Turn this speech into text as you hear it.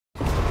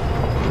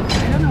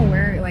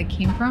like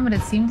came from, but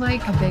it seemed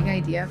like a big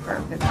idea for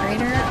a 5th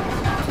grader.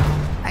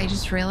 I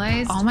just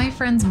realized all my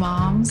friends'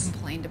 moms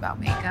complained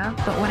about makeup,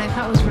 but what I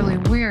thought was really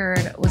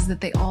weird was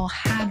that they all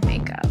had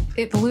makeup.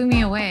 It blew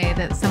me away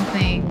that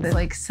something that's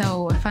like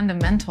so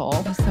fundamental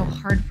was so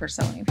hard for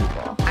so many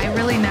people. I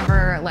really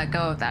never let go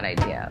of that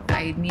idea.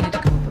 I needed to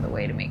come up with a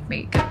way to make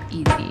makeup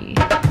easy.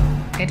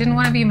 I didn't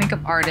want to be a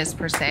makeup artist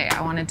per se.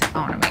 I wanted to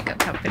own a makeup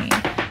company.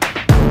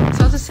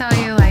 So I'll just tell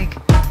you, like,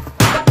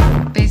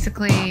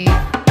 basically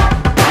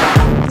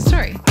the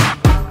story.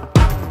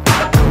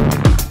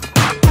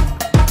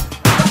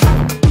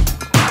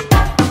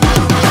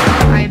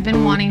 I've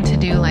been wanting to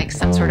do like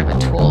some sort of a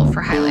tool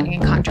for highlighting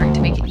and contouring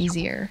to make it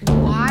easier.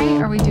 Why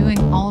are we doing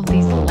all of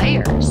these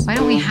layers? Why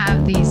don't we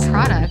have these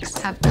products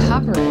have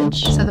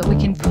coverage so that we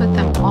can put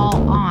them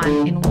all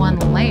on in one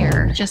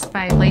layer just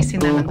by placing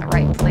them in the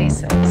right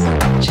places?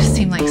 It just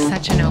seemed like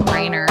such a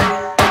no-brainer.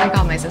 I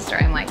called my sister,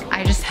 I'm like,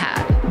 I just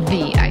had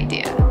the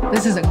idea.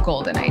 This is a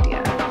golden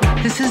idea.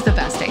 This is the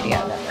best idea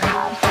I've ever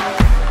had.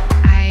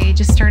 I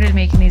just started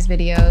making these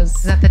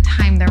videos. At the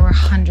time, there were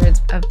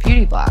hundreds of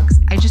beauty blogs.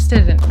 I just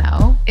didn't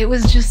know. It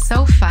was just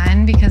so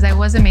fun because I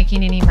wasn't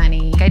making any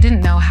money. I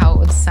didn't know how it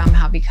would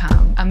somehow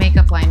become a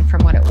makeup line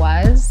from what it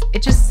was.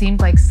 It just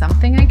seemed like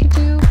something I could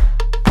do.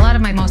 A lot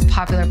of my most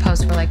popular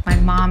posts were like my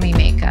mommy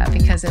makeup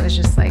because it was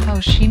just like, oh,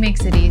 she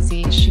makes it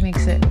easy. She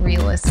makes it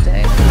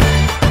realistic.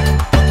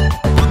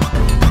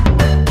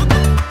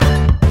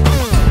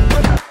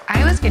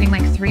 I was getting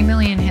like 3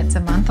 million hits a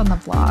month on the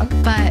blog,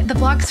 but the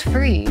blog's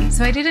free.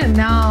 So I didn't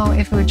know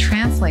if it would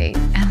translate.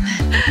 And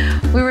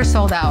then we were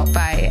sold out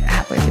by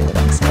halfway through the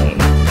next day.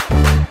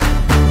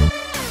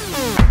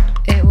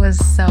 It was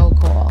so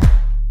cool.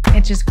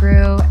 It just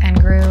grew and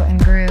grew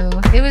and grew.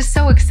 It was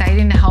so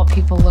exciting to help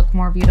people look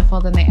more beautiful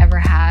than they ever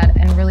had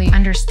and really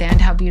understand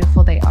how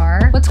beautiful they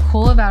are. What's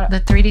cool about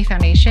the 3D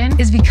foundation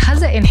is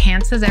because it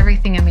enhances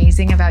everything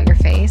amazing about your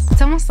face,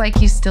 it's almost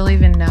like you still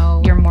even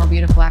know you're more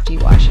beautiful after you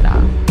wash it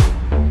off.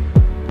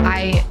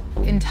 I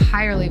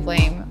entirely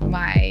blame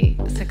my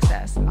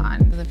success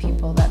on the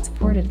people that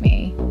supported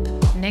me.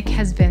 Nick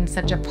has been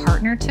such a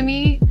partner to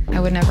me. I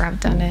would never have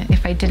done it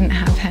if I didn't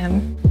have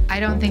him. I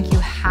don't think you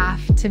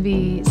have to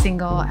be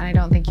single, and I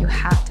don't think you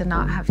have to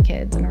not have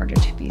kids in order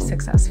to be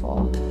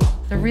successful.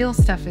 The real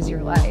stuff is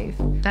your life.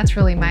 That's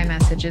really my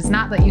message. It's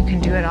not that you can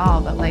do it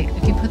all, but like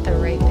if you put the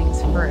right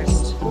things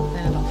first,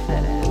 then it'll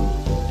fit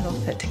in.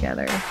 It'll fit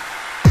together.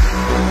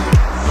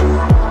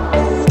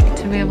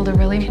 To be able to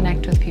really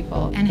connect with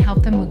people and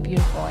help them look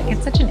beautiful. Like,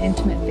 it's such an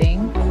intimate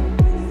thing.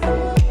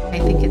 I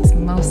think it's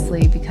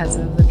mostly because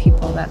of the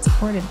people that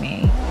supported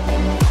me.